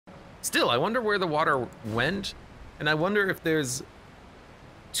Still, I wonder where the water went, and I wonder if there's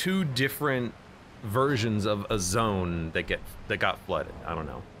two different versions of a zone that got flooded. I don't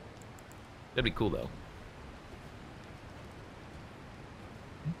know. That'd be cool though.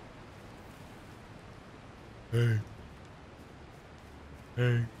 Hey.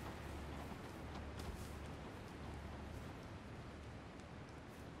 Hey.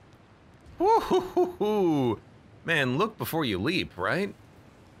 Woo-hoo-hoo-hoo. Man, look before you leap, right?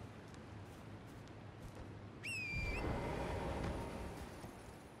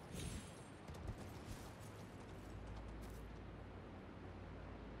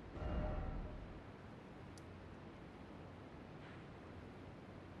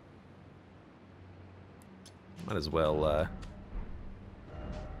 Might as well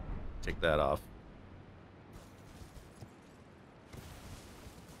take that off.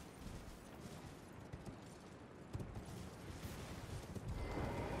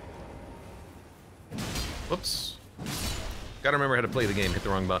 Whoops. Gotta remember how to play the game, hit the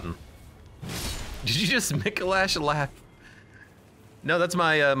wrong button. Did you just MacLeod laugh? No, that's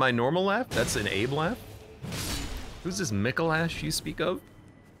my my normal laugh. That's an Abe laugh. Who's this MacLeod you speak of?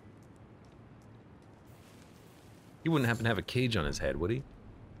 He wouldn't happen to have a cage on his head, would he?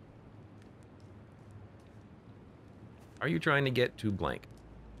 Are you trying to get to blank?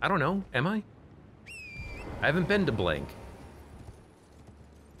 I don't know, am I? I haven't been to blank.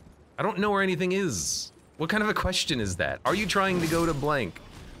 I don't know where anything is. What kind of a question is that? Are you trying to go to blank?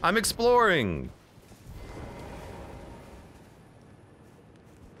 I'm exploring.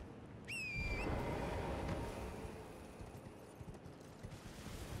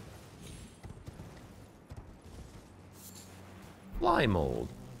 Fly mold.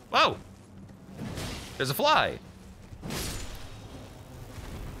 Whoa! There's a fly.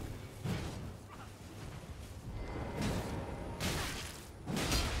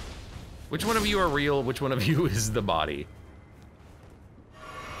 Which one of you are real? Which one of you is the body?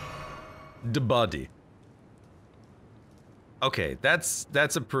 The body. Okay, that's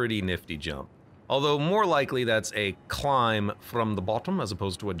a pretty nifty jump. Although more likely that's a climb from the bottom as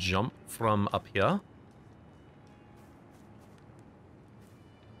opposed to a jump from up here.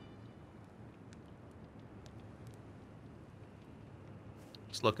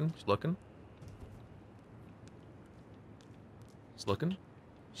 Just looking, just looking. Just looking,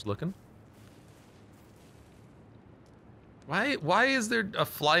 just looking. Why is there a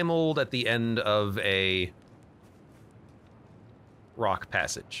fly mold at the end of a rock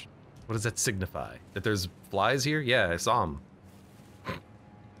passage? What does that signify? That there's flies here? Yeah, I saw them.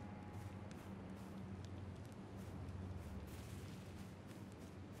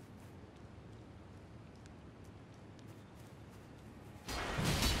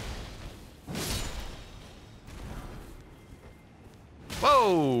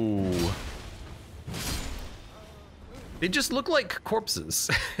 Whoa! They just look like corpses.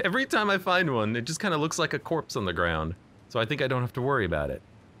 Every time I find one, it just kind of looks like a corpse on the ground. So I think I don't have to worry about it.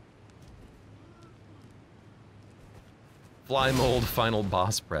 Fly mold final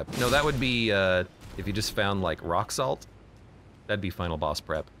boss prep. No, that would be if you just found like rock salt. That'd be final boss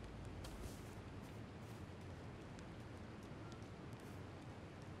prep.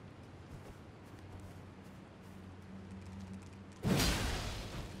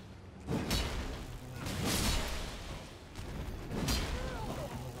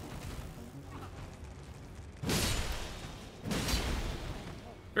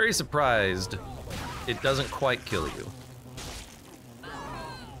 Very surprised it doesn't quite kill you.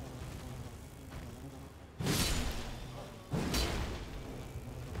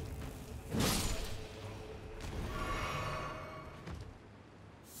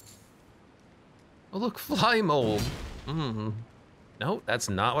 Oh look, fly mold. No, that's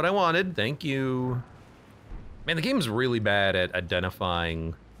not what I wanted, thank you. Man, the game's really bad at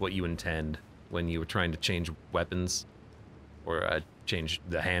identifying what you intend when you were trying to change weapons. Or change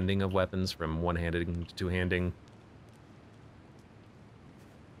the handing of weapons from one-handing to two-handing.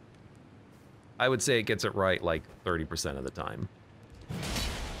 I would say it gets it right like 30% of the time.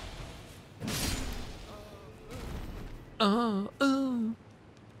 And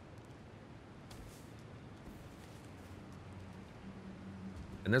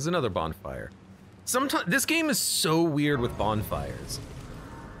there's another bonfire. Sometimes this game is so weird with bonfires.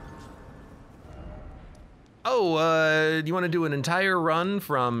 Oh, do you want to do an entire run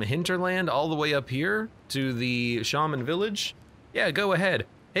from Hinterland all the way up here to the Shaman Village? Yeah, go ahead.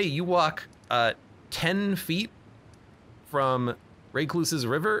 Hey, you walk 10 feet from Recluse's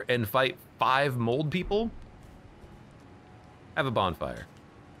River and fight 5 mold people. Have a bonfire.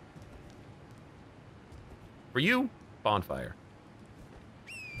 For you, bonfire.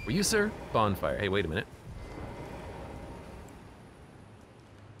 Were you, sir? Bonfire. Hey, wait a minute.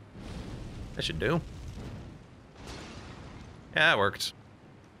 That should do. Yeah, it worked.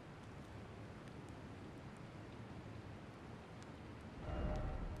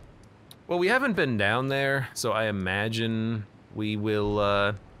 Well, we haven't been down there, so I imagine we will,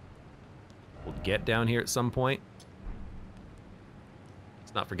 we'll get down here at some point.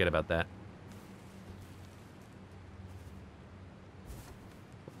 Let's not forget about that.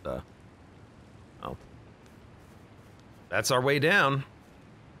 Oh. That's our way down.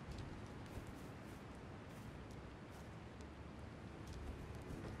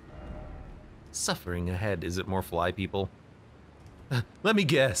 Suffering ahead. Is it more fly people? Let me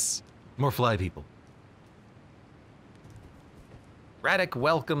guess. More fly people. Radek,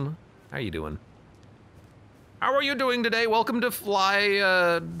 welcome. How are you doing? How are you doing today? Welcome to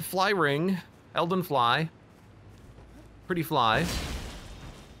Fly Ring. Elden Fly. Pretty fly.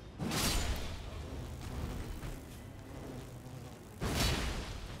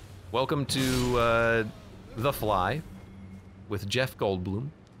 Welcome to The Fly with Jeff Goldblum.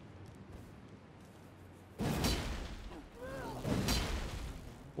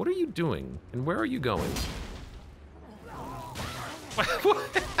 What are you doing? And where are you going?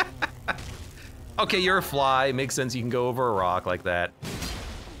 Okay, you're a fly. Makes sense you can go over a rock like that.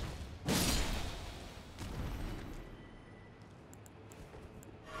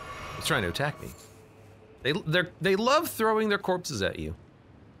 He's trying to attack me. They love throwing their corpses at you.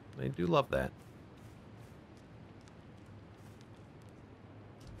 They do love that.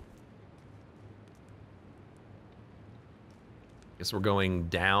 Guess we're going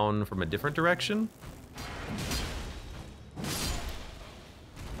down from a different direction.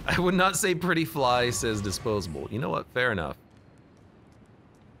 I would not say pretty fly says disposable. You know what? Fair enough.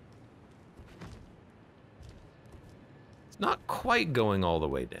 It's not quite going all the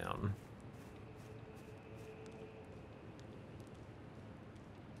way down.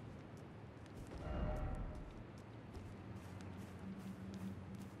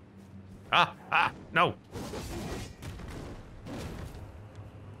 No.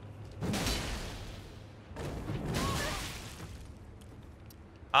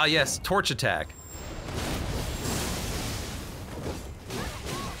 Ah, yes, torch attack.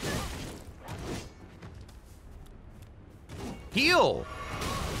 Heal!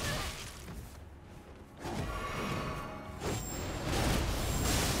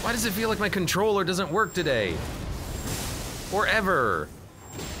 Why does it feel like my controller doesn't work today? Or ever?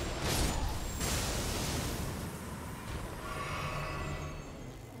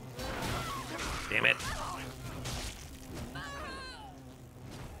 Damn it.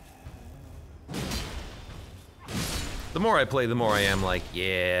 The more I play, the more I am like,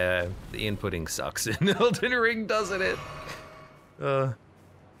 yeah, the inputting sucks in Elden Ring, doesn't it? You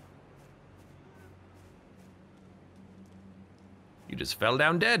just fell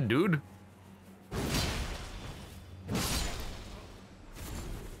down dead, dude.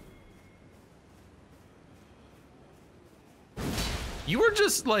 You were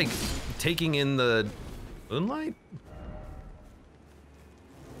just like taking in the moonlight?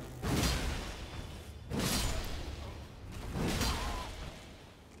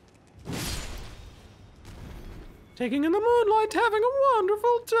 Taking in the moonlight, having a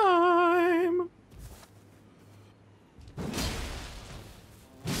wonderful time.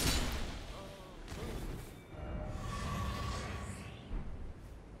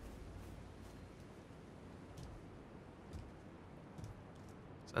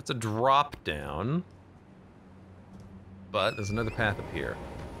 So that's a drop down, but there's another path up here.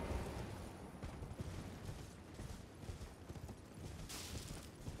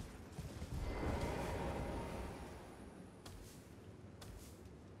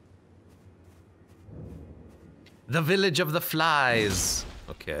 The village of the flies.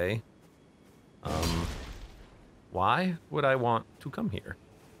 Okay. Why would I want to come here?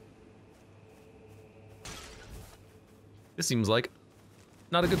 This seems like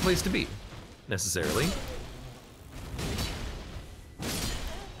not a good place to be, necessarily.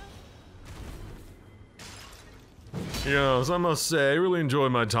 Yes, I must say, I really enjoy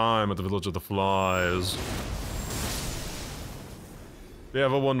my time at the village of the flies. They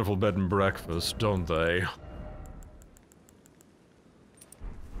have a wonderful bed and breakfast, don't they?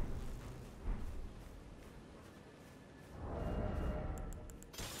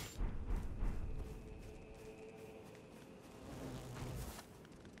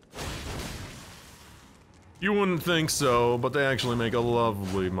 You wouldn't think so, but they actually make a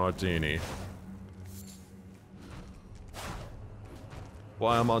lovely martini.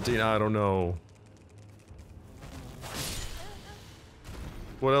 Why a martini? I don't know.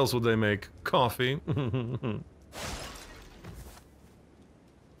 What else would they make? Coffee. The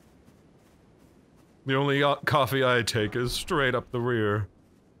only coffee I take is straight up the rear.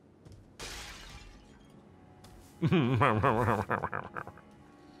 An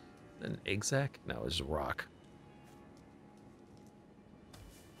egg sack? No, it's a rock.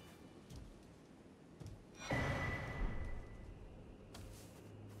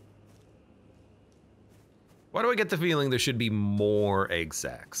 Why do I get the feeling there should be more egg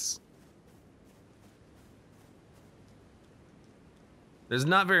sacs? There's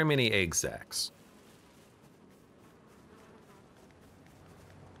not very many egg sacs.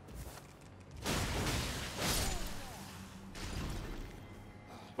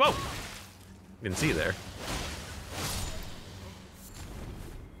 Whoa! You can see there.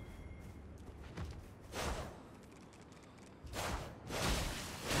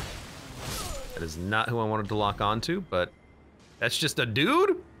 That is not who I wanted to lock onto, but that's just a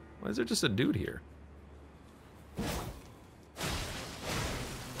dude? Why is there just a dude here?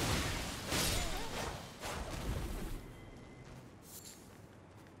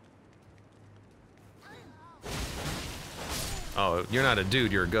 Oh, you're not a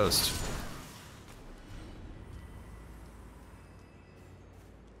dude, you're a ghost.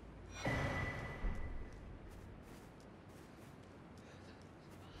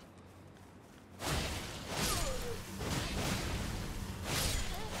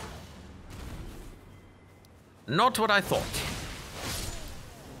 Not what I thought.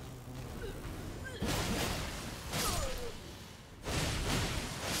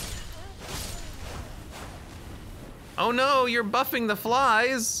 Oh no, you're buffing the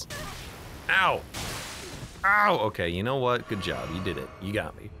flies. Ow. Ow, okay, you know what? Good job, you did it. You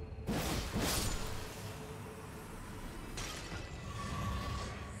got me.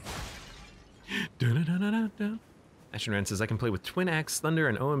 Ashen Rand says, I can play with Twin Axe, Thunder,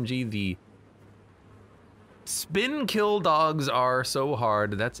 and OMG, the spin kill dogs are so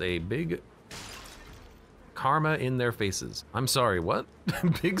hard. That's a big karma in their faces. I'm sorry, what?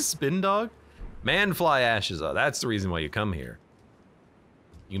 Big spin dog? Man fly ashes, that's the reason why you come here.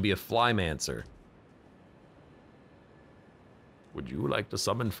 You can be a flymancer. Would you like to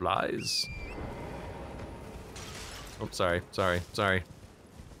summon flies? Oh, sorry.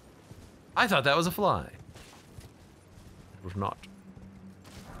 I thought that was a fly. It was not.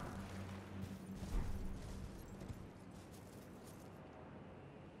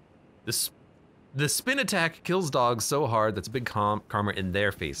 The spin attack kills dogs so hard that's a big karma in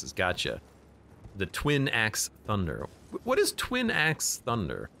their faces. Gotcha. The Twin Axe Thunder. What is Twin Axe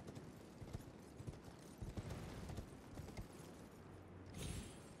Thunder?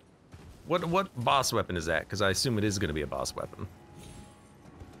 What boss weapon is that? Because I assume it is going to be a boss weapon.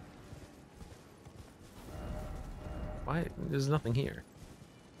 Why? There's nothing here.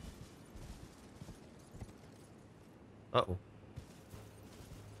 Uh-oh.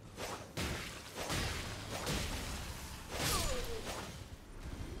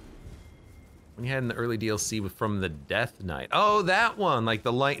 You had in the early DLC from the Death Knight. Oh, that one, like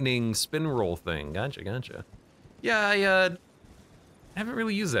the lightning spin roll thing. Gotcha. Yeah, I haven't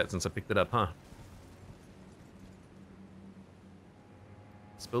really used that since I picked it up, huh?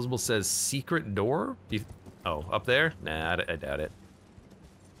 Disposable says secret door? Oh, up there? Nah, I doubt it.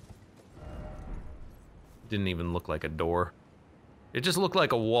 Didn't even look like a door. It just looked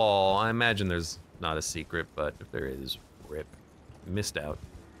like a wall. I imagine there's not a secret, but if there is, rip. Missed out.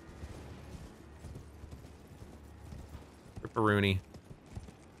 Ripperoonie.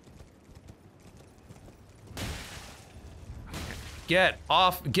 Get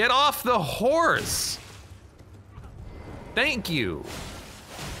off the horse! Thank you.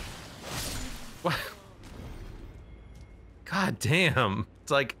 What? God damn.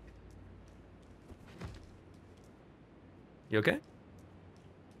 It's like... You okay?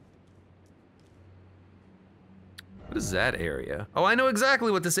 What is that area? Oh, I know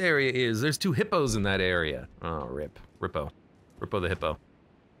exactly what this area is. There's 2 hippos in that area. Oh, rip. Rippo. Rippo the hippo.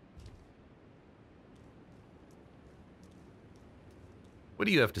 What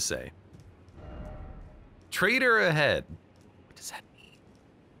do you have to say? Trader ahead. What does that mean?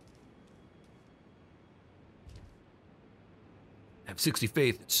 Have 60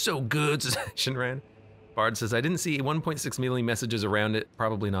 faith. It's so good, says Shinran. Bard says, I didn't see 1.6 million messages around it.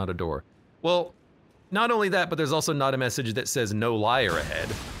 Probably not a door. Well, not only that, but there's also not a message that says no liar ahead,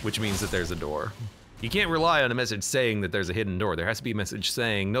 which means that there's a door. You can't rely on a message saying that there's a hidden door. There has to be a message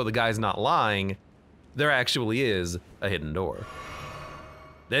saying, no, the guy's not lying. There actually is a hidden door.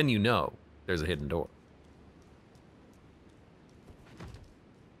 Then you know there's a hidden door.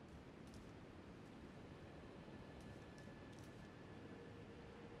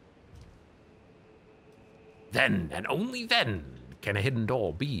 Then, and only then, can a hidden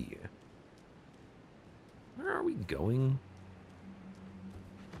door be. Where are we going?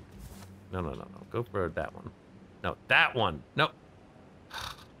 No. Go for that one. No, that one. No.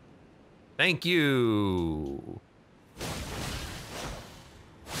 Thank you.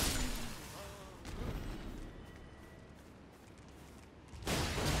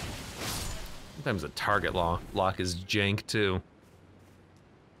 Sometimes the target lock is jank too.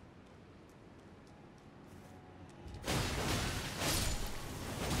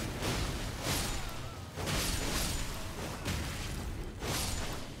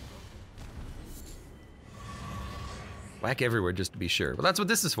 Whack everywhere just to be sure. But that's what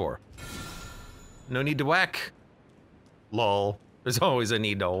this is for. No need to whack. Lol. There's always a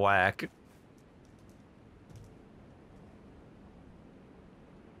need to whack.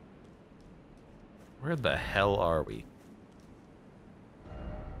 Where the hell are we?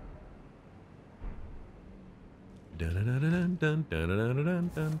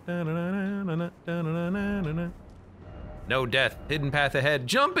 No death. Hidden path ahead.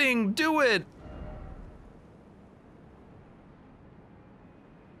 Jumping! Do it!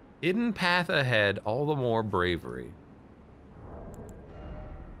 Hidden path ahead, all the more bravery.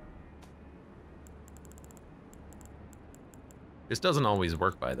 This doesn't always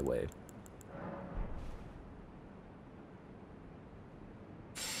work, by the way.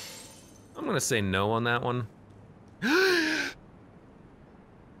 I'm gonna say no on that one.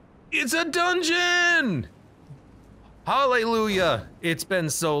 It's a dungeon! Hallelujah! It's been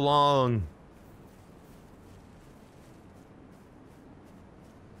so long.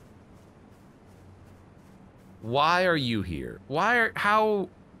 Why are you here? How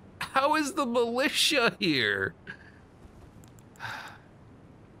is the militia here?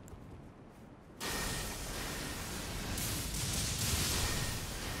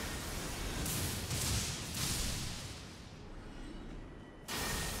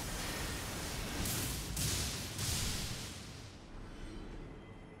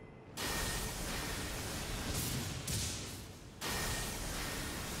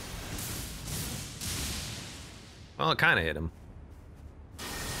 Well, it kind of hit him.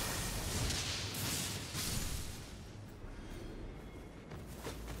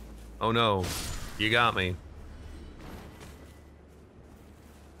 Oh no, you got me.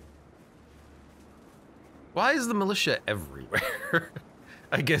 Why is the militia everywhere?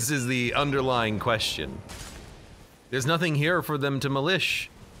 I guess is the underlying question. There's nothing here for them to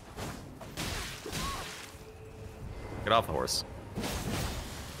milish. Get off the horse.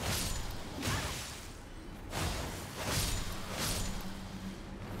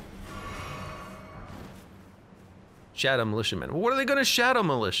 Shadow militiamen. What are they gonna shadow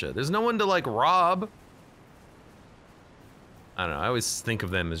militia? There's no one to like rob. I don't know, I always think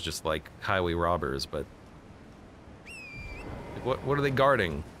of them as just like highway robbers, but like, what are they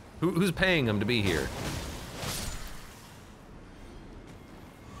guarding? Who's paying them to be here?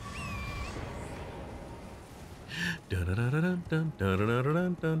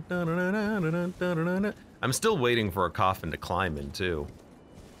 I'm still waiting for a coffin to climb in too.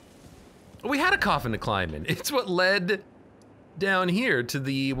 We had a coffin to climb in. It's what led down here to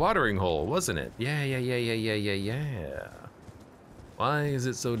the watering hole, wasn't it? Yeah. Why is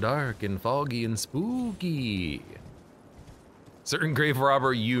it so dark and foggy and spooky? Certain grave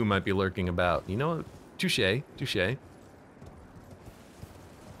robber you might be lurking about. You know, touche.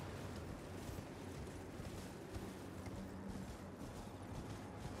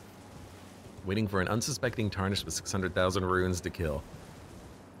 Waiting for an unsuspecting Tarnished with 600,000 runes to kill.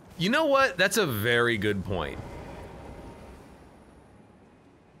 You know what? That's a very good point.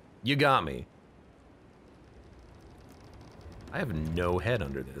 You got me. I have no head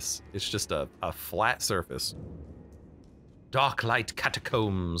under this. It's just a flat surface. Darklight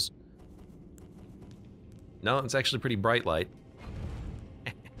catacombs. No, it's actually pretty bright light.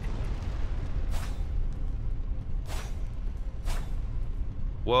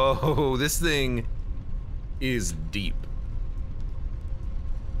 Whoa, this thing is deep.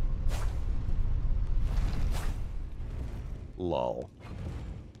 Lol.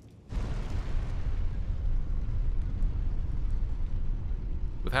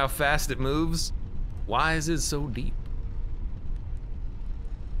 With how fast it moves, why is it so deep?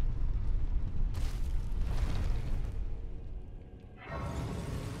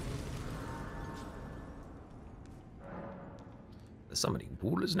 The summoning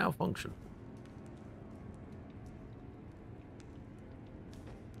pool is now functional.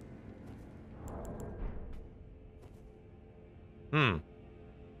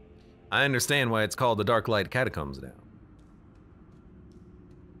 I understand why it's called the Darklight Catacombs now.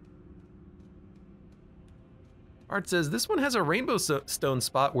 Art says, this one has a rainbow stone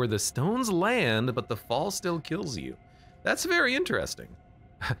spot where the stones land, but the fall still kills you. That's very interesting.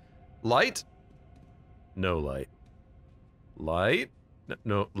 Light? No light. Light?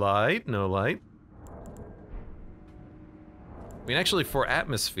 No light, no light. I mean, actually, for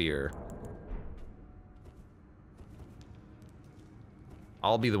atmosphere,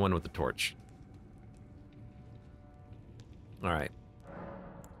 I'll be the one with the torch. All right.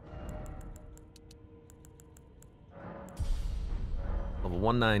 Level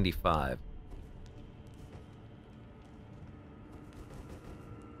 195.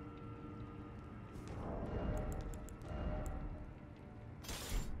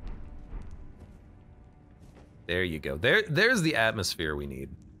 There you go. There's the atmosphere we need.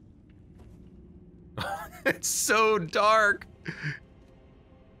 It's so dark.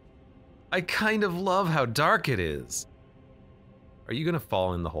 I kind of love how dark it is. Are you gonna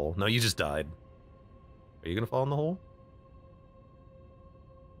fall in the hole? No, you just died. Are you gonna fall in the hole?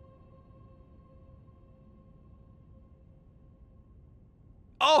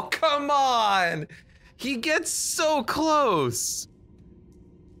 Oh, come on! He gets so close!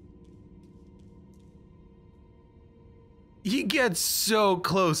 He gets so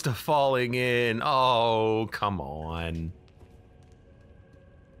close to falling in. Oh, come on.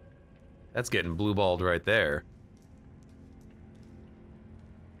 That's getting blue-balled right there.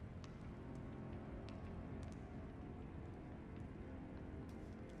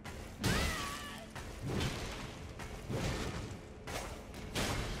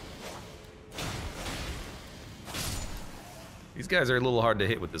 These guys are a little hard to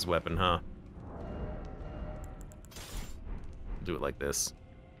hit with this weapon, huh? Do it like this.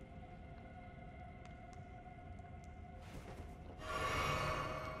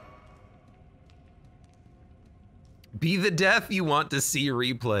 Be the death you want to see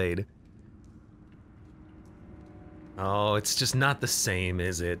replayed. Oh, it's just not the same,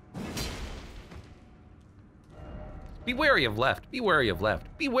 is it? Be wary of left. Be wary of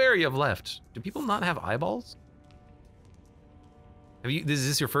left. Be wary of left. Do people not have eyeballs? Is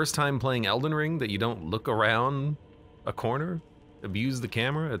this your first time playing Elden Ring that you don't look around a corner? Abuse the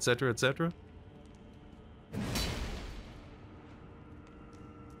camera, etc., etc.?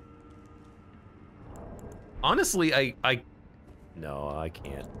 Honestly, no, I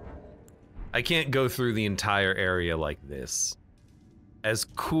can't. I can't go through the entire area like this. As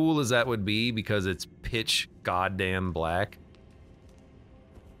cool as that would be, because it's pitch goddamn black,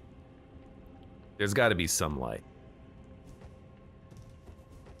 there's gotta be some light.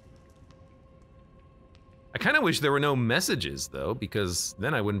 I kind of wish there were no messages, though, because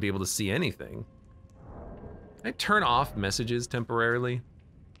then I wouldn't be able to see anything. Can I turn off messages temporarily?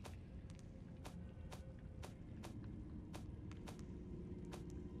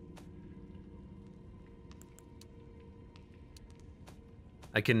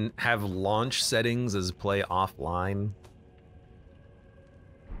 I can have launch settings as play offline.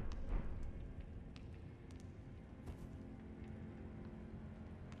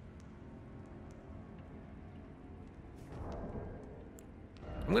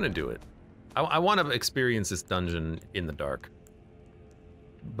 I'm gonna do it. I want to experience this dungeon in the dark.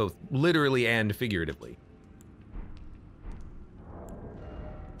 Both literally and figuratively.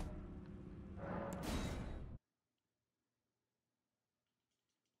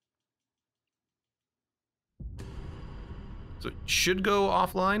 So it should go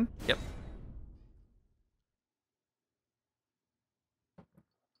offline? Yep.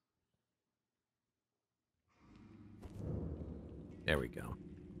 There we go.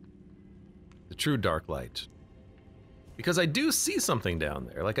 The true Darklight. Because I do see something down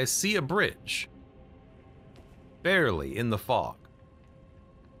there. Like, I see a bridge. Barely in the fog.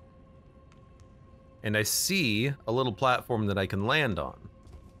 And I see a little platform that I can land on.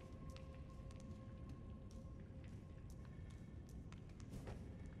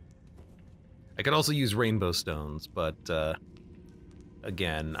 I could also use rainbow stones, but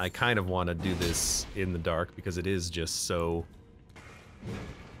again, I kind of want to do this in the dark because it is just so...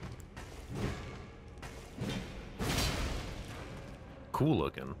 cool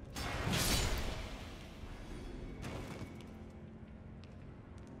looking.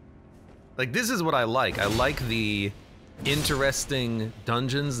 Like, this is what I like. I like the interesting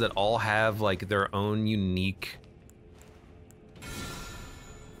dungeons that all have, like, their own unique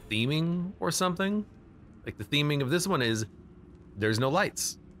theming or something. Like, the theming of this one is there's no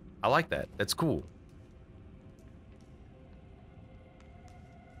lights. I like that. That's cool.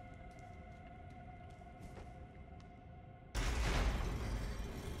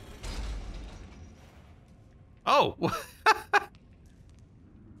 Oh!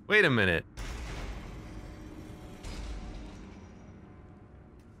 Wait a minute.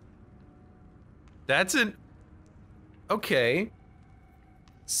 That's an... Okay.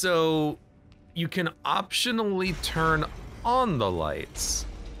 So, you can optionally turn on the lights.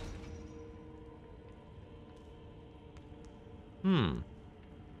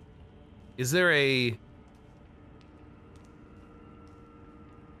 Is there a...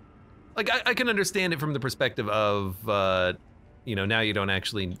 Like, I can understand it from the perspective of, you know, now you don't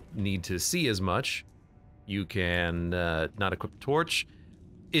actually need to see as much. You can not equip a torch.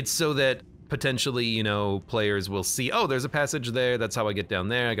 It's so that potentially, you know, players will see, oh, there's a passage there, that's how I get down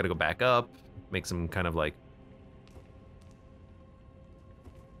there, I gotta go back up. Make some kind of like...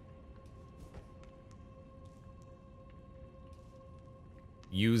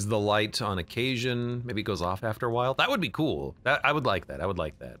 Use the light on occasion, maybe it goes off after a while. That would be cool. I would like that, I would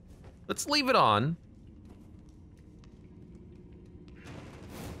like that. Let's leave it on.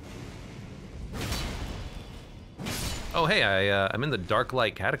 Oh hey, I'm in the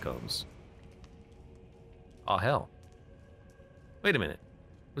Darklight catacombs. Oh hell. Wait a minute.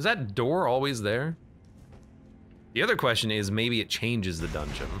 Was that door always there? The other question is maybe it changes the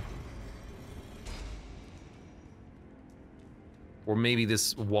dungeon. Or maybe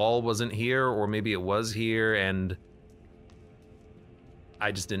this wall wasn't here, or maybe it was here and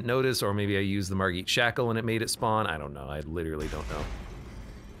I just didn't notice, or maybe I used the Margit Shackle and it made it spawn. I don't know, I literally don't know.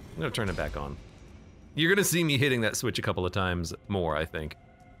 I'm gonna turn it back on. You're gonna see me hitting that switch a couple of times more, I think.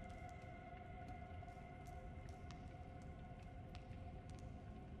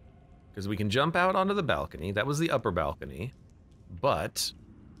 Because we can jump out onto the balcony. That was the upper balcony. But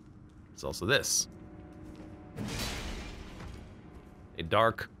it's also this. A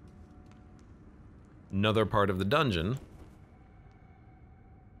dark, another part of the dungeon.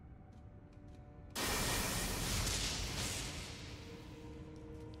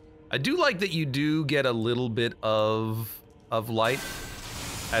 I do like that you do get a little bit of light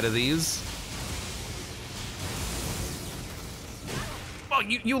out of these. Oh,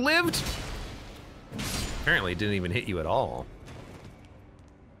 you lived? Apparently it didn't even hit you at all.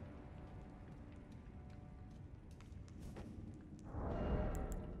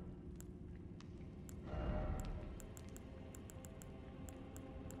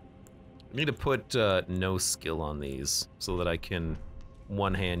 I need to put no skill on these so that I can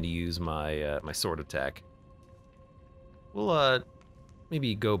one hand use my my sword attack. We'll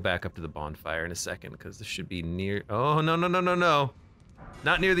maybe go back up to the bonfire in a second because this should be near. Oh no no no no no,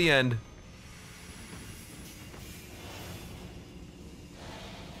 not near the end.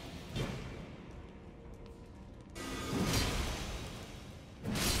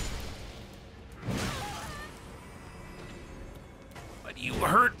 But you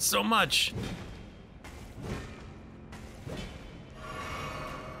hurt so much.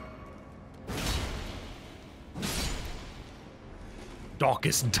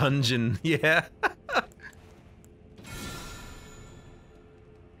 Darkest dungeon, yeah.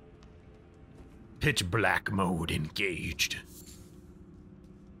 Pitch black mode engaged.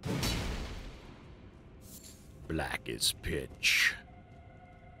 Black as pitch.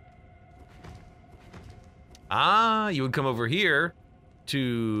 Ah, you would come over here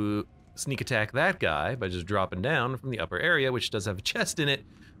to sneak attack that guy by just dropping down from the upper area, which does have a chest in it,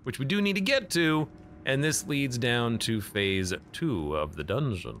 which we do need to get to. And this leads down to phase 2 of the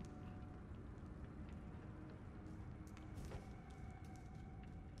dungeon.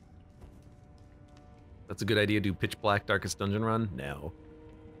 That's a good idea, do pitch black darkest dungeon run? No.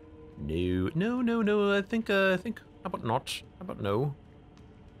 No, no, no, no, I think, how about not? How about no?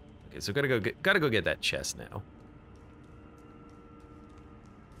 Okay, so gotta go get that chest now.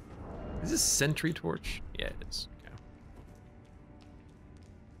 Is this sentry torch? Yeah, it is.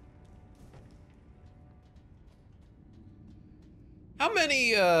 How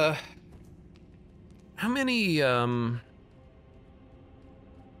many,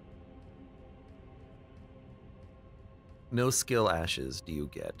 no skill ashes do you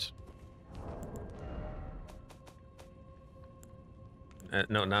get?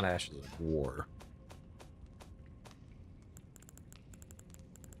 No, not ashes of war.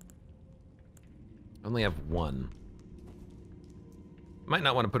 I only have one. Might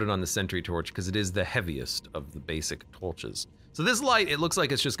not want to put it on the sentry torch because it is the heaviest of the basic torches. So this light, it looks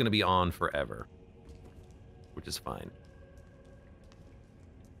like it's just going to be on forever, which is fine.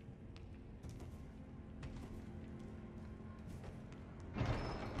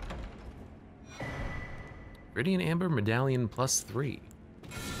 Radiant Amber Medallion +3.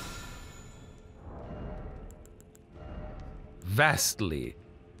 Vastly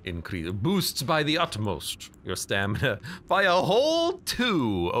increase, boosts by the utmost your stamina by a whole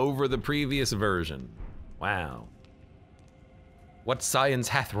 2 over the previous version. Wow. What science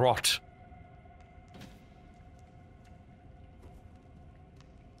hath wrought?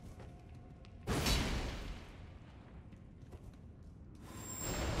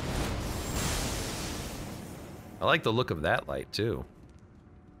 I like the look of that light, too.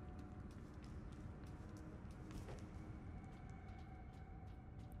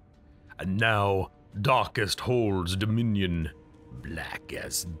 And now, darkest holds dominion, black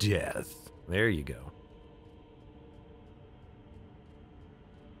as death. There you go.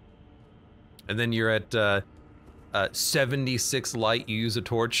 And then you're at 76 light, you use a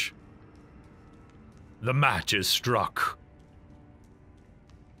torch. The match is struck.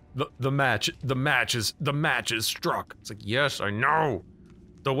 The match is struck. It's like, yes, I know.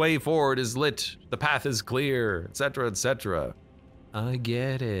 The way forward is lit, the path is clear, etc., etc. I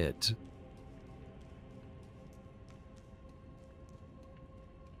get it.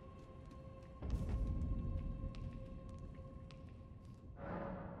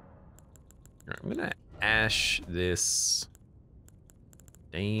 I'm gonna ash this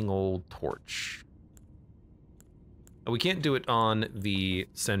dang old torch. We can't do it on the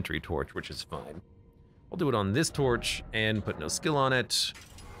sentry torch, which is fine. I'll do it on this torch and put no skill on it.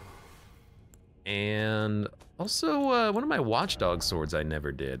 And also, one of my watchdog swords I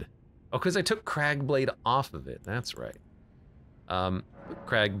never did. Oh, because I took Cragblade off of it, that's right. Put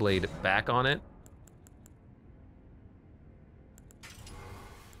Cragblade back on it.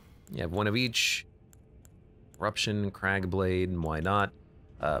 You have one of each. Eruption, Cragblade, and why not?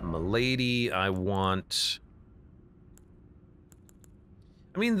 Milady, I want...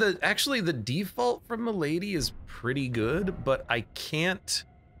 I mean, actually the default from Milady is pretty good, but I can't...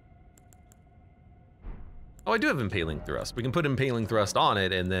 Oh, I do have Impaling Thrust. We can put Impaling Thrust on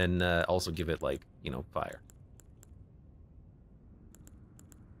it and then also give it, like, you know, fire.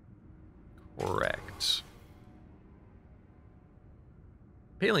 Correct.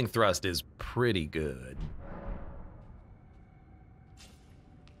 Impaling Thrust is pretty good.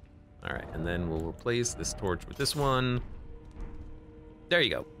 All right, and then we'll replace this torch with this one. There you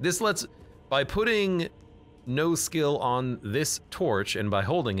go. This lets, by putting no skill on this torch and by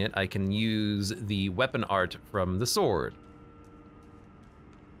holding it, I can use the weapon art from the sword.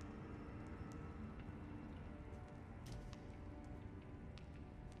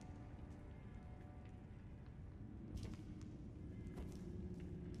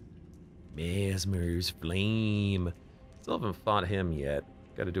 Mesmer's Flame. Still haven't fought him yet.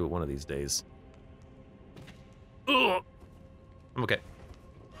 Gotta do it one of these days. Ugh. I'm okay.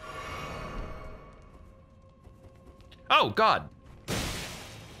 Oh, God. I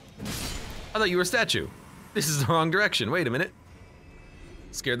thought you were a statue. This is the wrong direction. Wait a minute.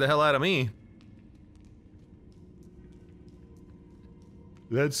 Scared the hell out of me.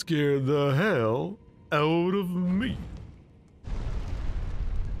 That scared the hell out of me.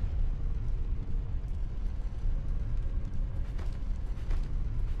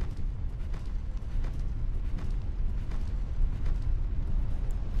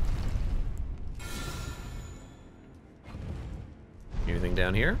 Anything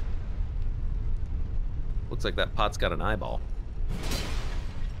down here? Looks like that pot's got an eyeball.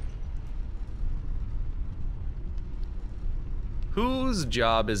 Whose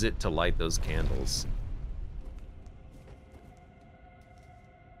job is it to light those candles?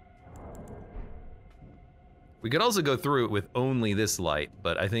 We could also go through it with only this light,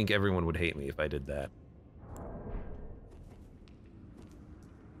 but I think everyone would hate me if I did that.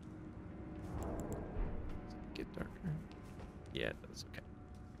 Get darker. Yeah, it does, okay.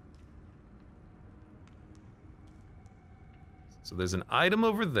 So there's an item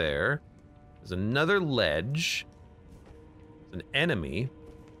over there. There's another ledge. There's an enemy.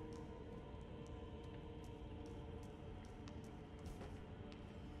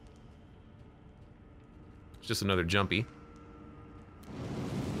 It's just another jumpy.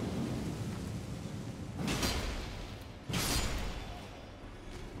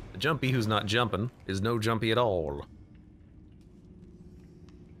 The jumpy who's not jumping is no jumpy at all.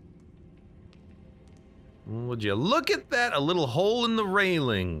 Would you look at that? A little hole in the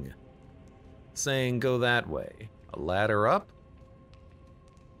railing saying go that way. A ladder up.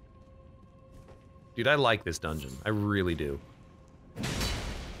 Dude, I like this dungeon. I really do.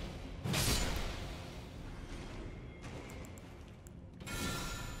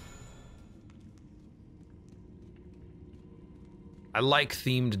 I like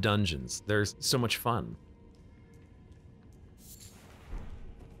themed dungeons. They're so much fun.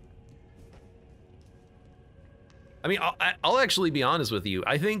 I mean, I'll actually be honest with you.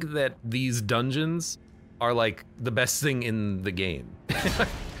 I think that these dungeons are like the best thing in the game.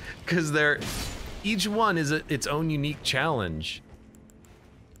 Because each one is its own unique challenge.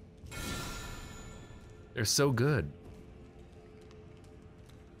 They're so good.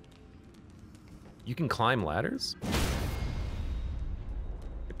 You can climb ladders?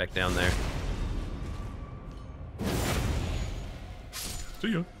 Get back down there.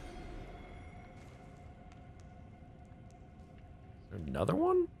 See ya. Is there another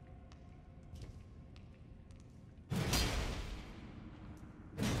one?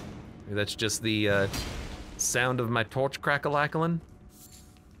 Maybe that's just the sound of my torch crackle-lackling.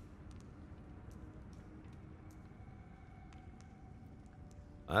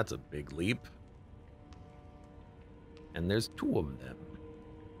 That's a big leap. And there's 2 of them.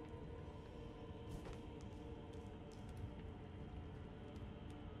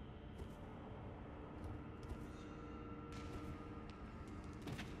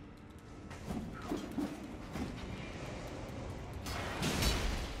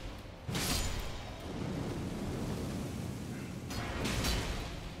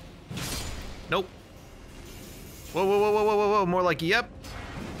 Nope. Whoa, whoa, whoa, whoa, whoa, whoa, more like, yep.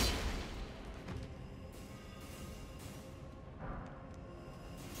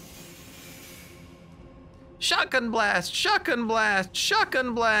 Shotgun blast, shotgun blast,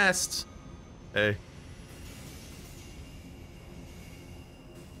 shotgun blast. Hey.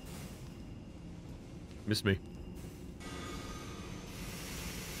 Miss me.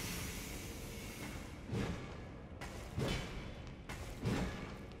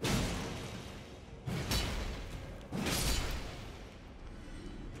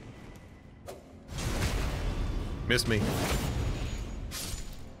 Missed me.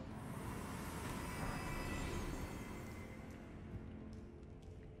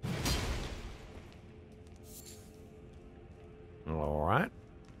 All right.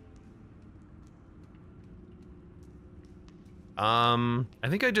 I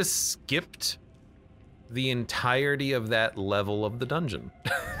think I just skipped the entirety of that level of the dungeon.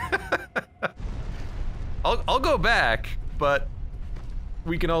 I'll go back, but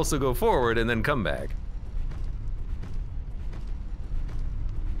we can also go forward and then come back.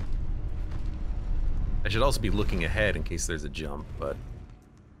 I should also be looking ahead in case there's a jump, but...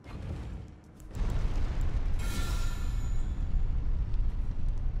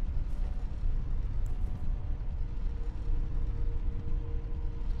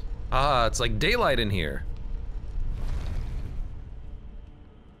 Ah, it's like daylight in here.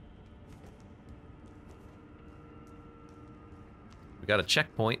 We got a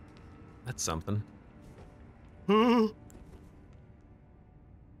checkpoint. That's something.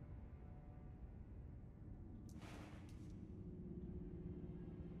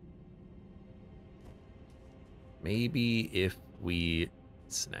 Maybe if we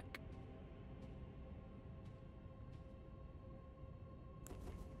snack.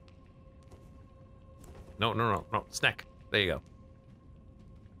 No, no, no, no, snack. There you go.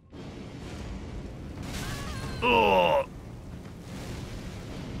 Oh!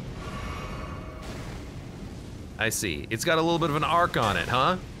 I see. It's got a little bit of an arc on it,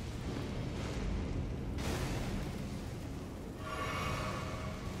 huh?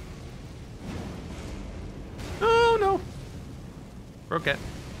 Oh, no. Okay.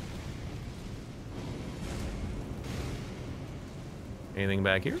 Anything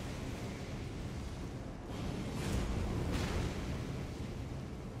back here?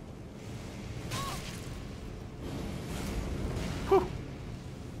 Whew.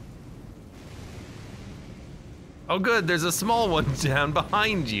 Oh good, there's a small one down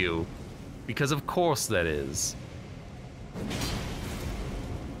behind you. Because of course that is.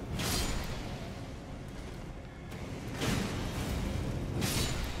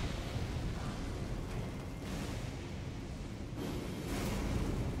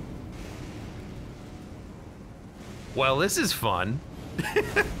 Well, this is fun.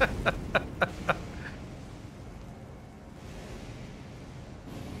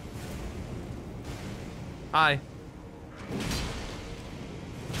 Hi.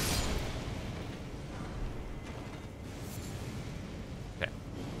 Okay.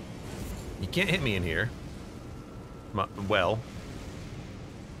 You can't hit me in here. Well.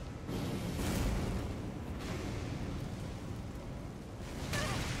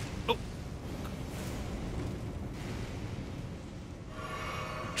 Oh.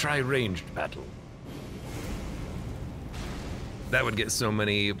 Try ranged battle. That would get so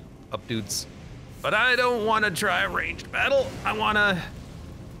many updudes. But I don't want to try a ranged battle. I want to...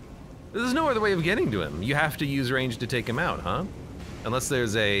 There's no other way of getting to him. You have to use range to take him out, huh? Unless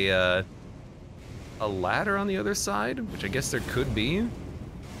there's a ladder on the other side, which I guess there could be.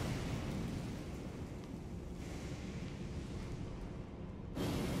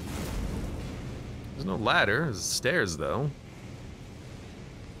 There's no ladder, there's stairs though.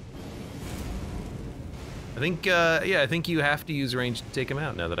 I think, yeah, I think you have to use range to take him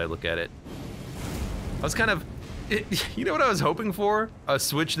out now that I look at it. I was kind of, you know what I was hoping for? A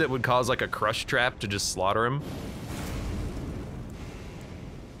switch that would cause like a crush trap to just slaughter him.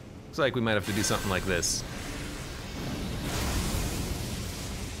 Looks like we might have to do something like this.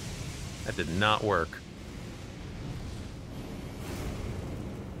 That did not work.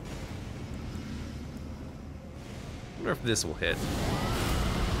 I wonder if this will hit.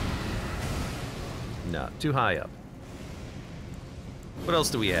 No, too high up. What else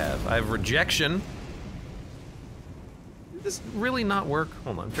do we have? I have rejection. Did this really not work?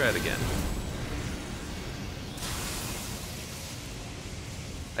 Hold on, try it again.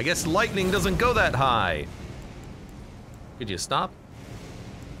 I guess lightning doesn't go that high. Could you stop?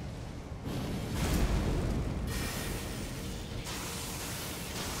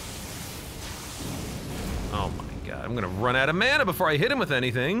 Oh my god, I'm gonna run out of mana before I hit him with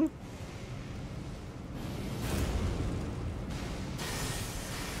anything.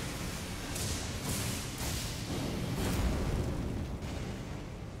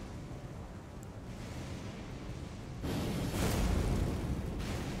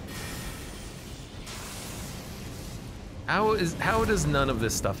 How does none of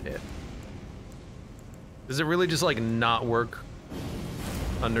this stuff hit? Does it really just like not work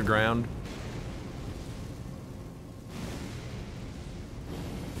underground?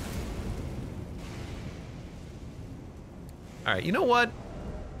 All right, you know what?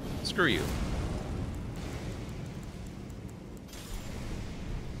 Screw you.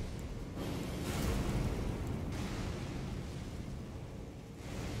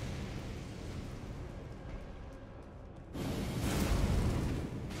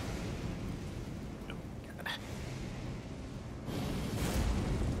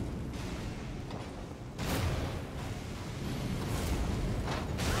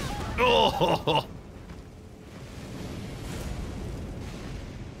 Oh!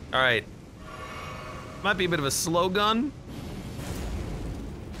 All right. Might be a bit of a slow gun.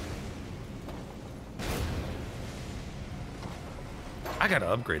 I gotta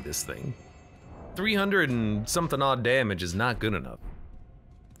upgrade this thing. 300 and something odd damage is not good enough.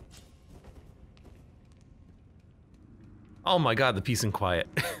 Oh my god, the peace and quiet.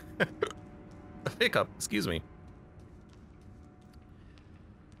 Hiccup, excuse me.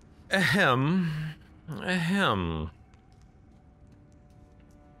 Ahem. Ahem.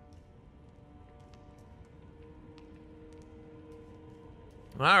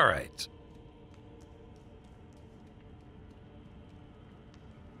 All right.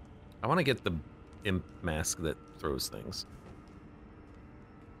 I want to get the imp mask that throws things.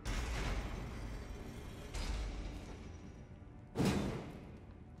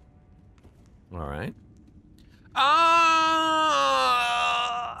 All right.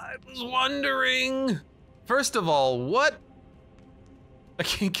 I was wondering. First of all, what? I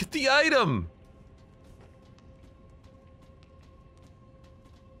can't get the item.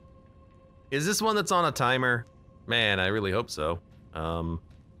 Is this one that's on a timer? Man, I really hope so.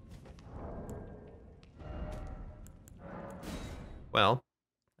 Well,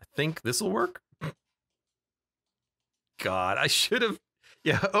 I think this'll work. God, I should have.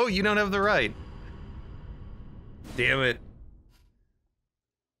 Yeah, oh, you don't have the right. Damn it.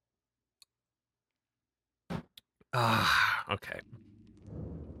 Ah, okay.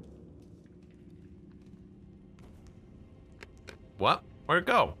 What? Where'd it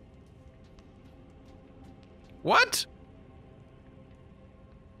go? What?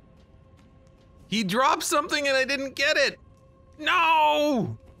 He dropped something and I didn't get it.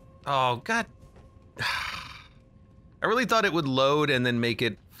 No! Oh, God. I really thought it would load and then make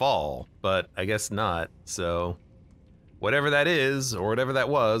it fall, but I guess not. So, whatever that is, or whatever that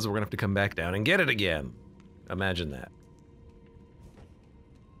was, we're gonna have to come back down and get it again. Imagine that.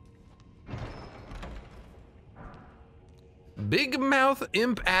 Big Mouth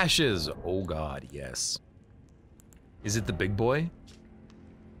Imp Ashes. Oh God, yes. Is it the big boy?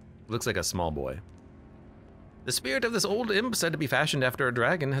 Looks like a small boy. The spirit of this old imp, said to be fashioned after a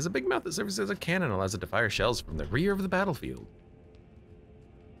dragon, has a big mouth that serves as a cannon and allows it to fire shells from the rear of the battlefield.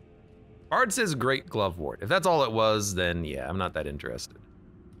 Bard says great glove ward. If that's all it was, then yeah, I'm not that interested.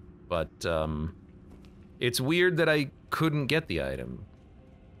 But, it's weird that I couldn't get the item.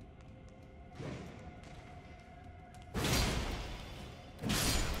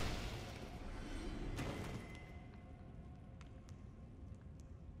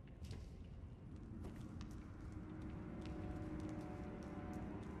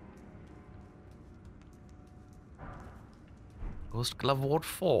 Ghost Glove Ward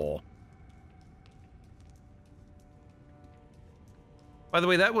 4. By the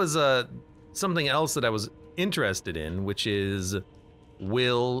way, that was something else that I was interested in, which is,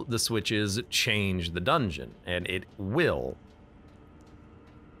 will the switches change the dungeon? And it will.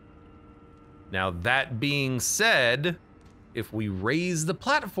 Now, that being said, if we raise the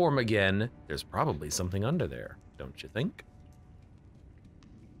platform again, there's probably something under there, don't you think?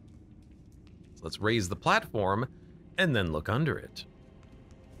 So let's raise the platform and then look under it.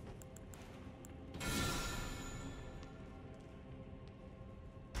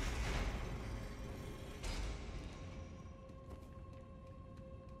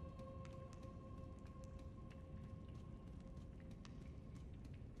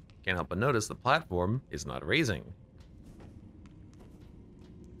 Can't help but notice the platform is not raising.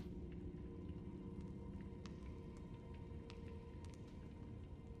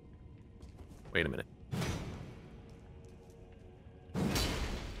 Wait a minute.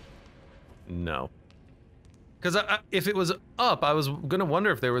 No. Because if it was up, I was gonna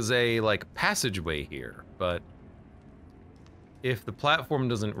wonder if there was a, like, passageway here, but if the platform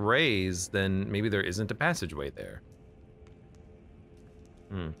doesn't raise, then maybe there isn't a passageway there.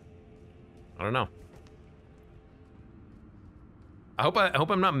 I don't know. I hope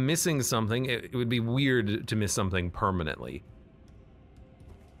I'm not missing something. It would be weird to miss something permanently.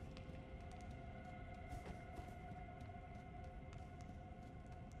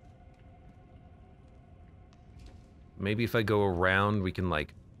 Maybe if I go around, we can,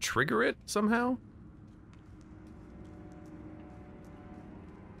 like, trigger it somehow?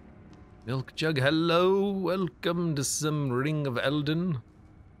 Milk Jug, hello, welcome to some Ring of Elden.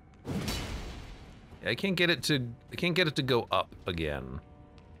 Yeah, I can't get it to go up again.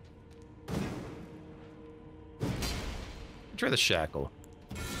 Try the shackle.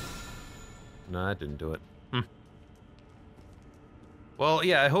 No, that didn't do it. Well,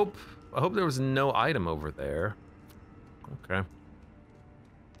 yeah, I hope there was no item over there. Okay.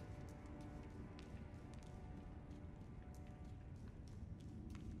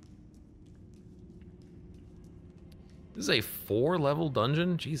 This is a 4-level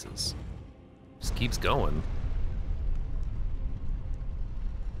dungeon? Jesus. Just keeps going.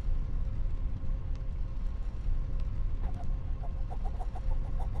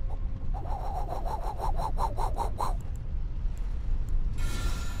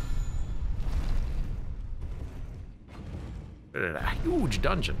 A huge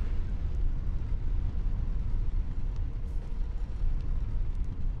dungeon.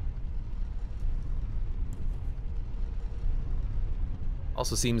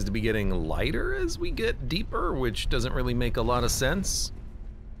 Also seems to be getting lighter as we get deeper, which doesn't really make a lot of sense.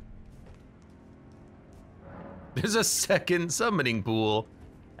 There's a second summoning pool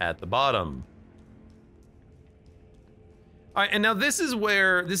at the bottom. All right, and now this is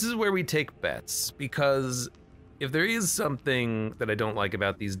where we take bets, because if there is something that I don't like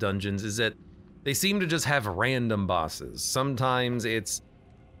about these dungeons is that they seem to just have random bosses. Sometimes it's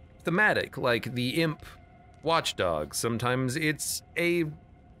thematic, like the imp watchdog. Sometimes it's a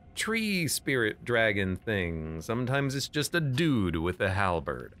tree spirit dragon thing. Sometimes it's just a dude with a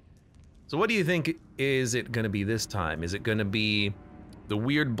halberd. So what do you think is it gonna be this time? Is it gonna be the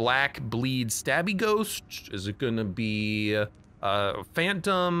weird black bleed stabby ghost? Is it gonna be a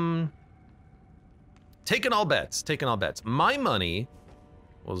phantom? Taking all bets, taking all bets. My money,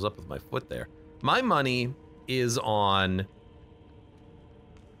 what was up with my foot there? My money is on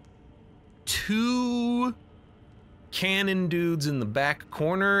 2 cannon dudes in the back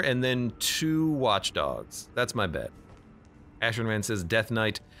corner and then 2 watchdogs. That's my bet. Asherman says Death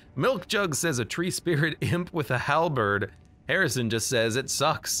Knight. Milk Jug says a tree spirit imp with a halberd. Harrison just says it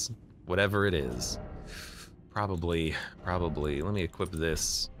sucks. Whatever it is. Probably. Let me equip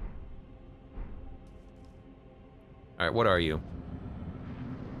this. All right, what are you?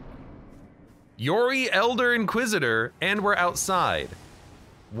 Yori Elder Inquisitor, and we're outside.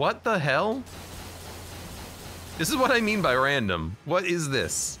 What the hell? This is what I mean by random. What is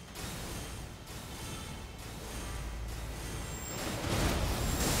this?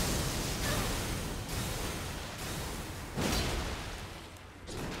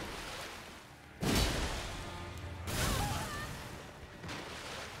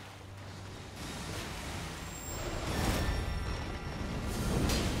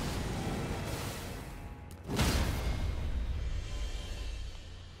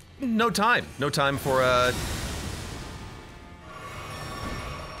 No time for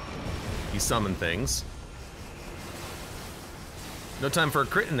you summon things. No time for a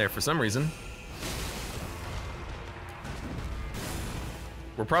crit in there for some reason.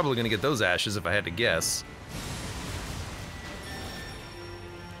 We're probably gonna get those ashes if I had to guess.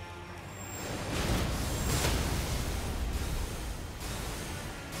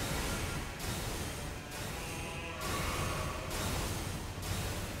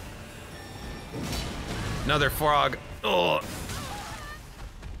 Another frog. Oh.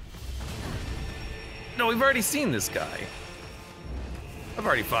 No, we've already seen this guy. I've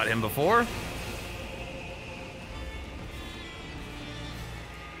already fought him before.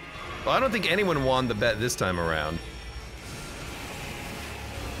 Well, I don't think anyone won the bet this time around.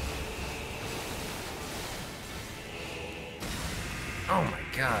 Oh my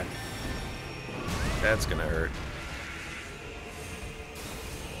god. That's gonna hurt.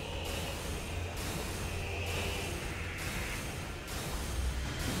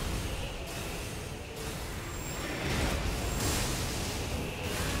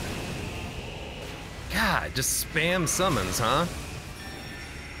 God, just spam summons, huh?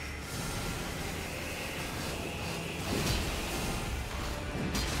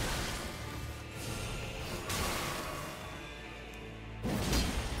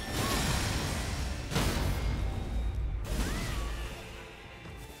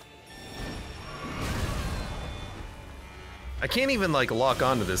 I can't even like lock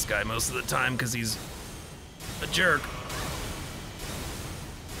onto this guy most of the time because he's a jerk.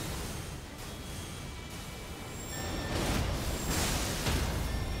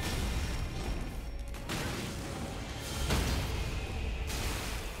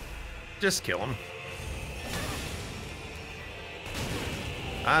 Just kill him.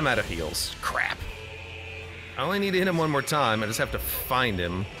 I'm out of heals. Crap. I only need to hit him one more time. I just have to find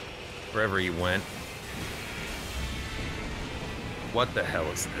him wherever he went. What the hell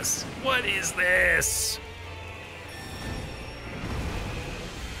is this? What is this?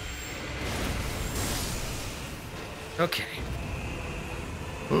 Okay.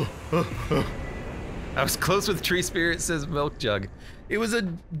 I was close with Tree Spirit, says Milk Jug. It was a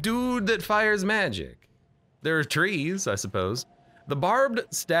dude that fires magic. There are trees, I suppose. The Barbed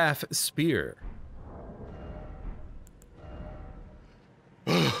Staff Spear.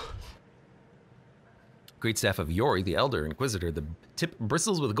 Great Staff of Yori, the Elder Inquisitor. The tip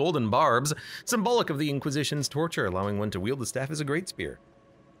bristles with golden barbs, symbolic of the Inquisition's torture. Allowing one to wield the staff is a great spear.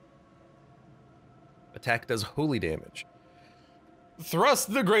 Attack does holy damage.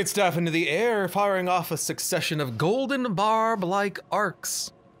 Thrust the Great Staff into the air, firing off a succession of golden barb-like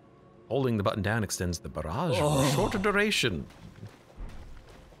arcs. Holding the button down extends the barrage for a shorter duration.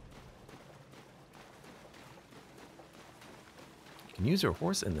 You can use your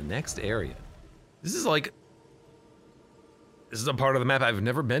horse in the next area. This is a part of the map I've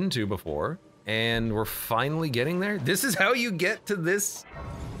never been to before, and we're finally getting there. This is how you get to this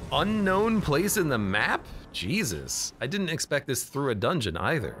unknown place in the map? Jesus, I didn't expect this through a dungeon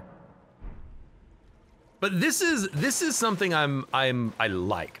either. But this is something I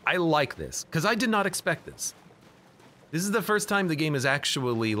like. I like this, because I did not expect this. This is the first time the game has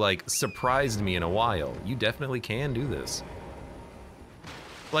actually like surprised me in a while. You definitely can do this.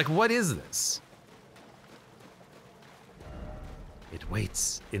 Like, what is this? It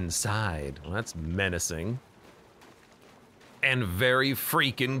waits inside. Well, that's menacing. And very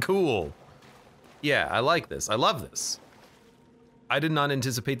freaking cool. Yeah, I like this. I love this. I did not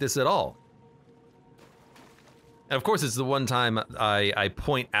anticipate this at all. And of course, it's the one time I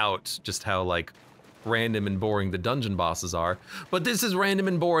point out just how like random and boring the dungeon bosses are, but this is random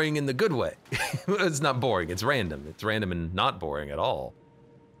and boring in the good way. It's not boring, it's random. It's random and not boring at all.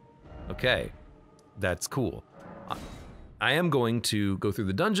 Okay, that's cool. I am going to go through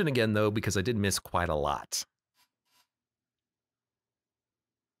the dungeon again though, because I did miss quite a lot.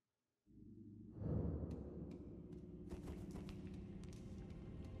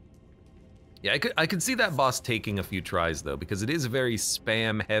 Yeah, I could see that boss taking a few tries though, because it is very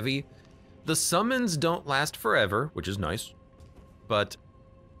spam heavy. The summons don't last forever, which is nice, but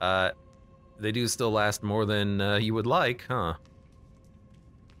they do still last more than you would like, huh?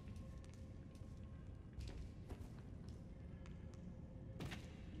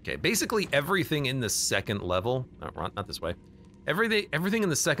 Okay, basically everything in the second level, not this way, everything in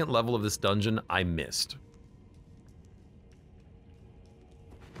the second level of this dungeon I missed.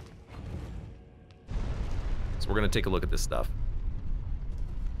 So we're gonna take a look at this stuff.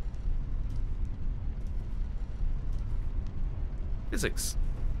 Physics.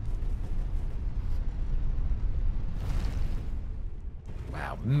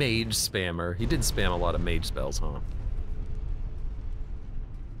 Wow, mage spammer. He did spam a lot of mage spells, huh?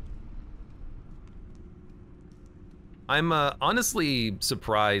 I'm honestly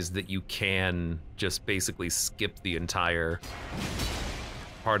surprised that you can just basically skip the entire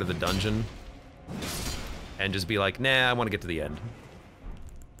part of the dungeon and just be like, nah, I want to get to the end.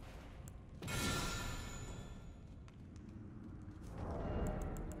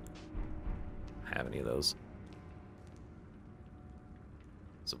 Have any of those.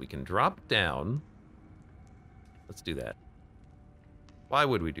 So we can drop down. Let's do that. Why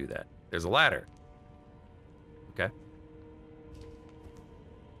would we do that? There's a ladder. Okay.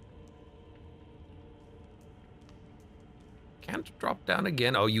 can't drop down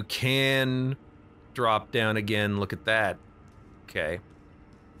again. Oh, you can drop down again. Look at that. Okay.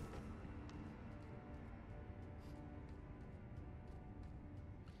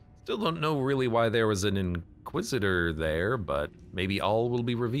 Still don't know really why there was an Inquisitor there, but maybe all will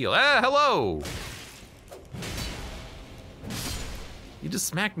be revealed. Ah, hello! You just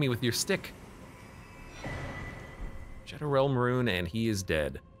smacked me with your stick. Shadow Realm Rune, and he is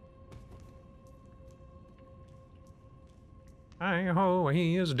dead. Hi-ho,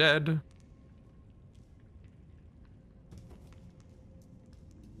 he is dead.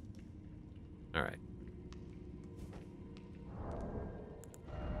 All right.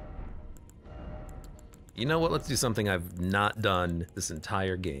 You know what? Let's do something I've not done this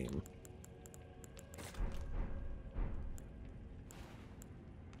entire game.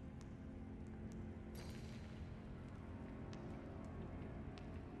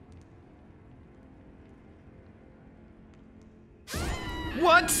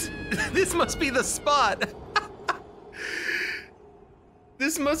 What? This must be the spot.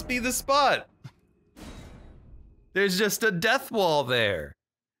 This must be the spot. There's just a death wall there.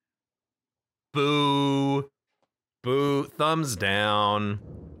 Boo. Boo. Thumbs down.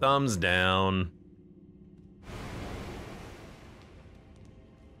 Thumbs down.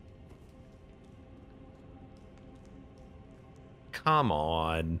 Come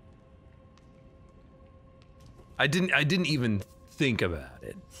on. I didn't even think about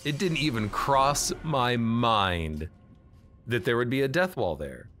it. It didn't even cross my mind that there would be a death wall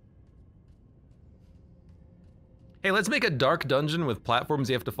there. Hey, let's make a dark dungeon with platforms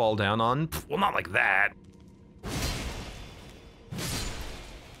you have to fall down on. Well, not like that.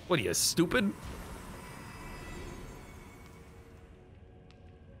 What are you, stupid?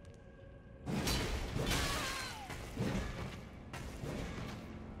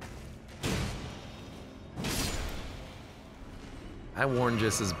 I warned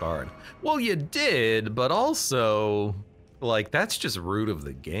just as Bard. Well, you did, but also, like, that's just root of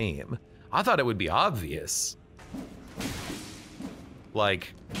the game. I thought it would be obvious.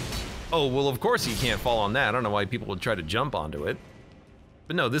 Like, oh, well, of course you can't fall on that. I don't know why people would try to jump onto it.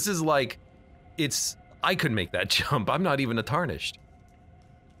 But no, this is like, I could make that jump. I'm not even a Tarnished.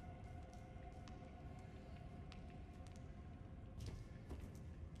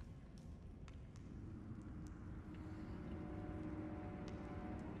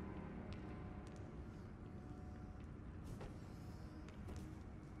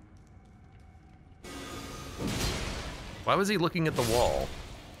 Why was he looking at the wall?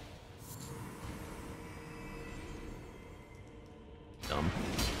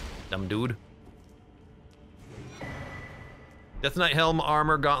 Dumb dude. Death Knight helm,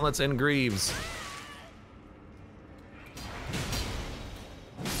 armor, gauntlets, and greaves.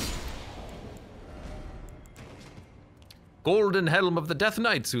 Golden helm of the Death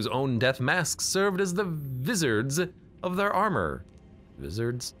Knights, whose own death masks served as the vizards of their armor.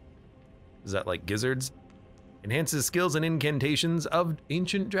 Vizards? Is that like gizzards? Enhances skills and incantations of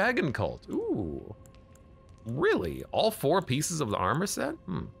ancient dragon cult. Ooh. Really? All 4 pieces of the armor set?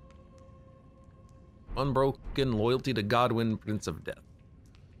 Unbroken loyalty to Godwyn, Prince of Death.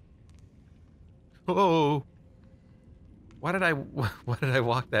 Oh. Why did I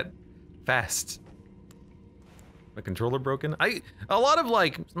walk that fast? My controller broken? A lot of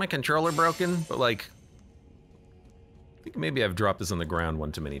like, is my controller broken? But like, I think maybe I've dropped this on the ground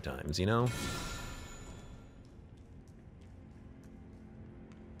one too many times, you know?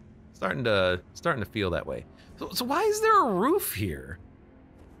 Starting to feel that way. So why is there a roof here?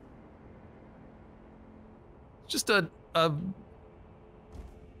 Just a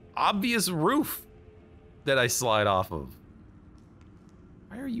obvious roof that I slide off of.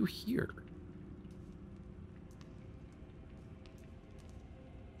 Why are you here?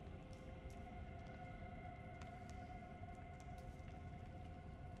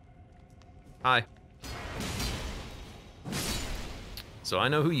 Hi. So I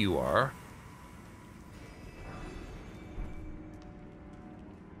know who you are.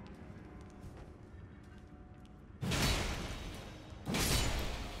 Is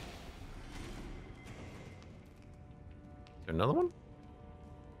there another one?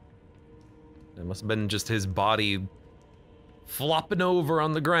 It must have been just his body flopping over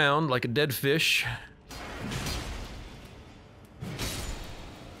on the ground like a dead fish.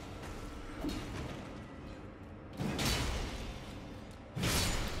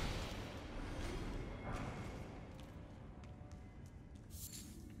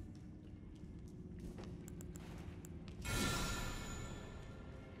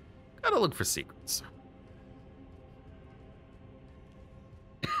 Gotta look for secrets.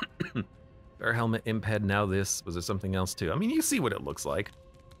 Bear helmet, imp head, now this. Was there something else too? I mean, you see what it looks like.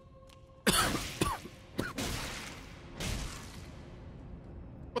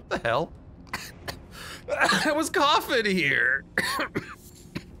 What the hell? I was coughing here.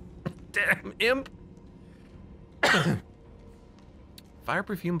 Damn, imp. Fire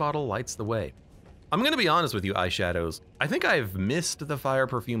perfume bottle lights the way. I'm gonna be honest with you, eyeshadows. I think I've missed the fire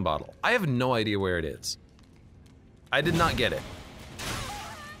perfume bottle. I have no idea where it is. I did not get it.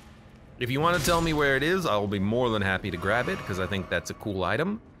 If you want to tell me where it is, I will be more than happy to grab it, because I think that's a cool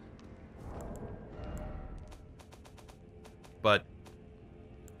item. But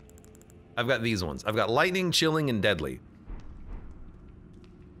I've got these ones. I've got lightning, chilling, and deadly.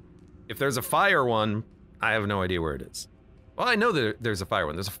 If there's a fire one, I have no idea where it is. Well, I know there's a fire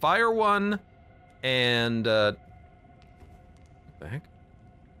one. There's a fire one, and what the heck?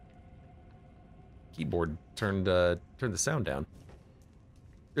 Keyboard turned the sound down.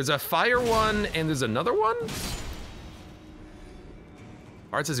 There's a fire one, and there's another one?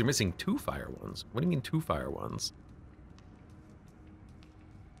 Art says you're missing 2 fire ones. What do you mean 2 fire ones?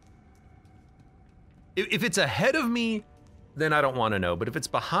 If it's ahead of me, then I don't want to know. But if it's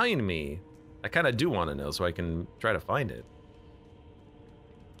behind me, I kind of do want to know so I can try to find it.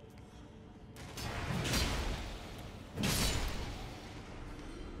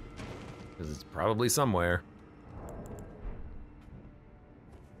 Because it's probably somewhere.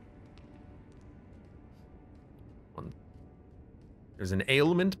 There's an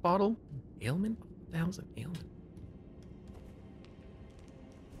ailment bottle? Ailment? What the hell's an ailment?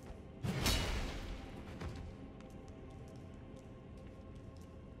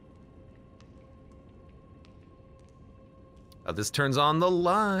 Oh, this turns on the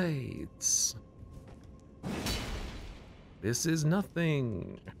lights. This is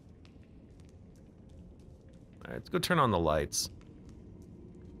nothing. All right, let's go turn on the lights.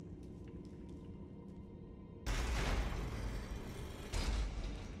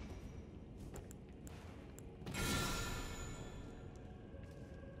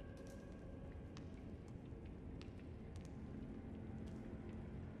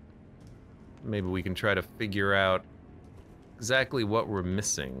 Maybe we can try to figure out exactly what we're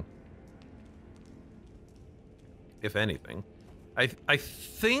missing, if anything. I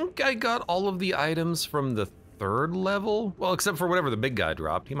think I got all of the items from the 3rd level. Well, except for whatever the big guy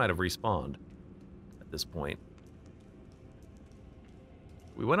dropped. He might have respawned at this point.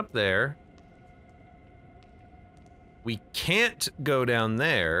 We went up there. We can't go down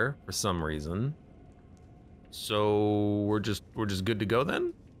there for some reason. So we're just good to go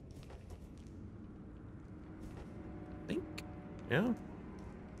then? Yeah.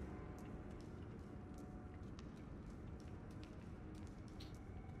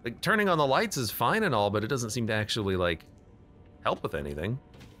 Like, turning on the lights is fine and all, but it doesn't seem to actually, like, help with anything.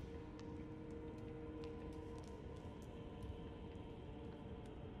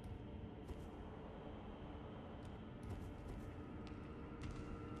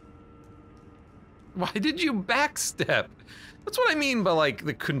 Why did you backstep? That's what I mean by, like,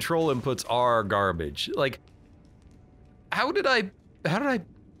 the control inputs are garbage. Like, how did I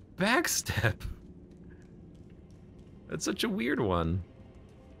backstep? That's such a weird one.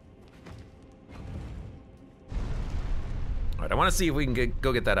 All right, I want to see if we can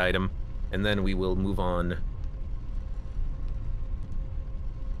go get that item, and then we will move on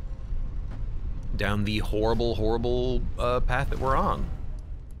down the horrible path that we're on.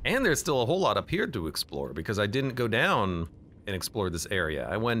 And there's still a whole lot up here to explore, because I didn't go down and explore this area.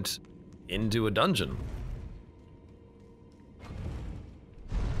 I went into a dungeon.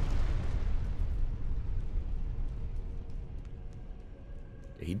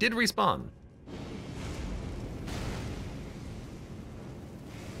 He did respawn.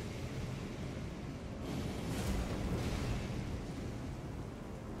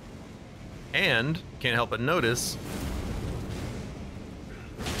 And can't help but notice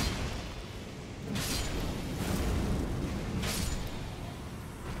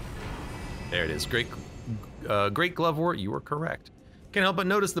there it is. Great Glovewort, you were correct. Can't help but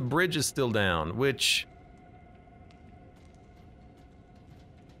notice the bridge is still down, which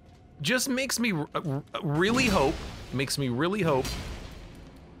just makes me really hope,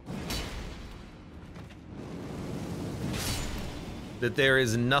 that there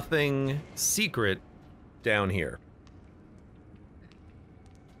is nothing secret down here.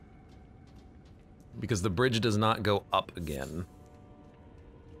 Because the bridge does not go up again.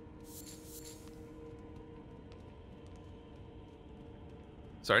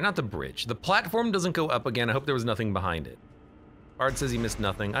 Sorry, not the bridge. The platform doesn't go up again. I hope there was nothing behind it. Art says he missed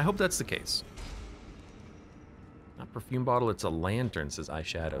nothing. I hope that's the case. Not perfume bottle, it's a lantern, says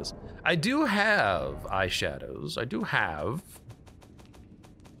eyeshadows. I do have eyeshadows. I do have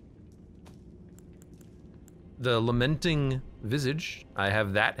the lamenting visage. I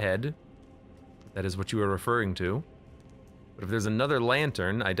have that head. That is what you were referring to. But if there's another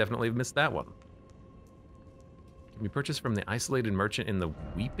lantern, I definitely have missed that one. Can be purchased from the isolated merchant in the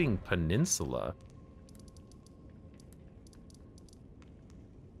Weeping Peninsula.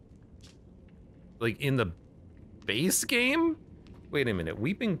 Like in the base game? Wait a minute,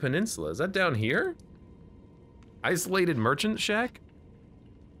 Weeping Peninsula, is that down here? Isolated merchant shack?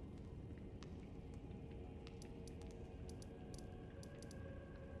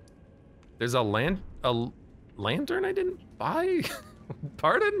 There's a lantern I didn't buy?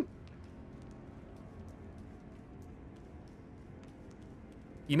 Pardon?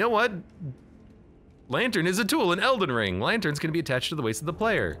 You know what? Lantern is a tool in Elden Ring. Lanterns can be attached to the waist of the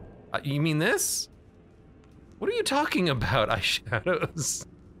player. You mean this? What are you talking about, eyeshadows?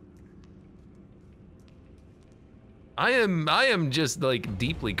 I am just like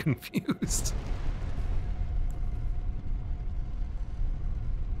deeply confused.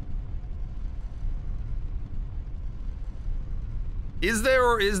 Is there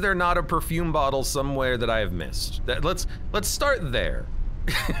or is there not a perfume bottle somewhere that I have missed? Let's start there.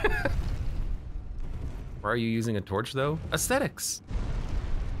 Why are you using a torch though? Aesthetics.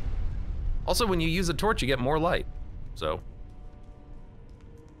 Also, when you use a torch, you get more light, so.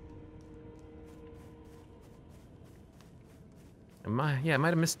 Yeah, I might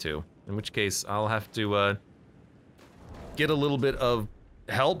have missed two. In which case, I'll have to get a little bit of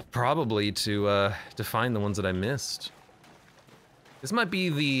help, probably, to find the ones that I missed. This might be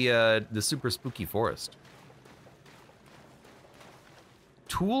the super spooky forest.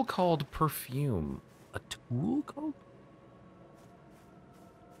 Tool called perfume. A tool called?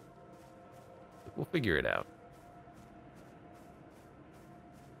 We'll figure it out.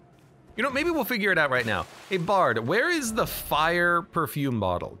 You know, maybe we'll figure it out right now. Hey, Bard, where is the fire perfume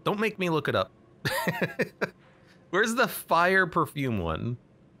bottle? Don't make me look it up. Where's the fire perfume one?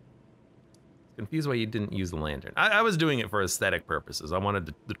 Confused why you didn't use the lantern. I was doing it for aesthetic purposes. I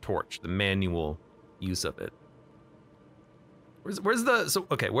wanted the torch, the manual use of it. Where's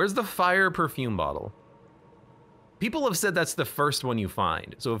the fire perfume bottle? People have said that's the first one you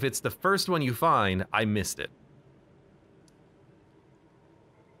find. So if it's the first one you find, I missed it.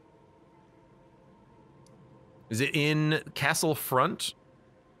 Is it in Castle Front?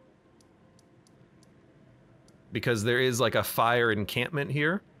 Because there is like a fire encampment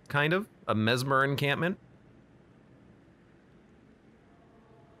here, kind of. A mesmer encampment.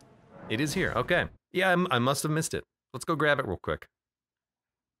 It is here, okay. Yeah, I must have missed it. Let's go grab it real quick.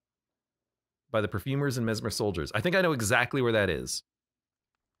 By the perfumers and mesmer soldiers. I think I know exactly where that is.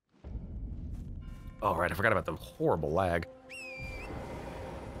 Oh, right, I forgot about the horrible lag.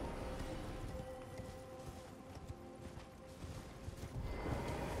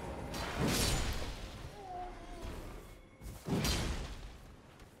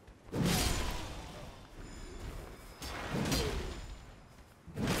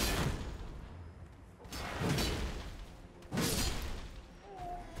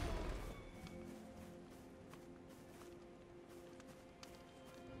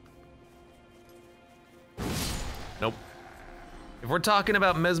 Nope. If we're talking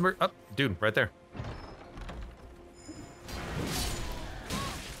about mesmer, oh, dude, right there.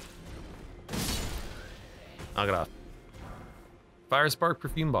 Knock it off. Fire spark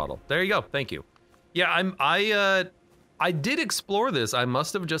perfume bottle. There you go. Thank you. Yeah, I did explore this. I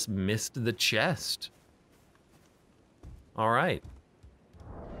must have just missed the chest. All right.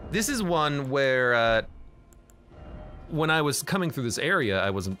 This is one where when I was coming through this area, I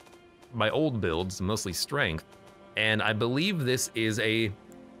was my old builds, mostly strength. And I believe this is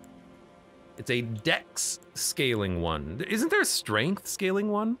it's a dex scaling one. Isn't there a strength scaling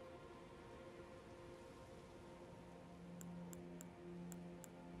one?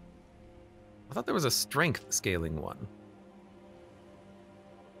 I thought there was a strength scaling one.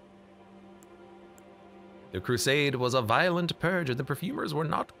 The crusade was a violent purge and the perfumers were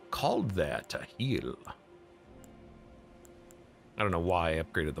not called there to heal. I don't know why I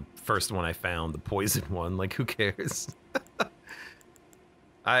upgraded the first one I found, the poison one, like who cares?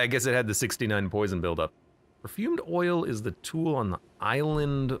 I guess it had the 69 poison buildup. Perfumed oil is the tool on the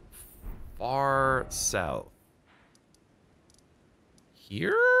island far south.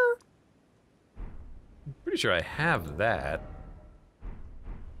 Here? I'm pretty sure I have that.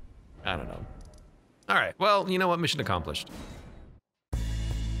 I don't know. All right, well, you know what, mission accomplished.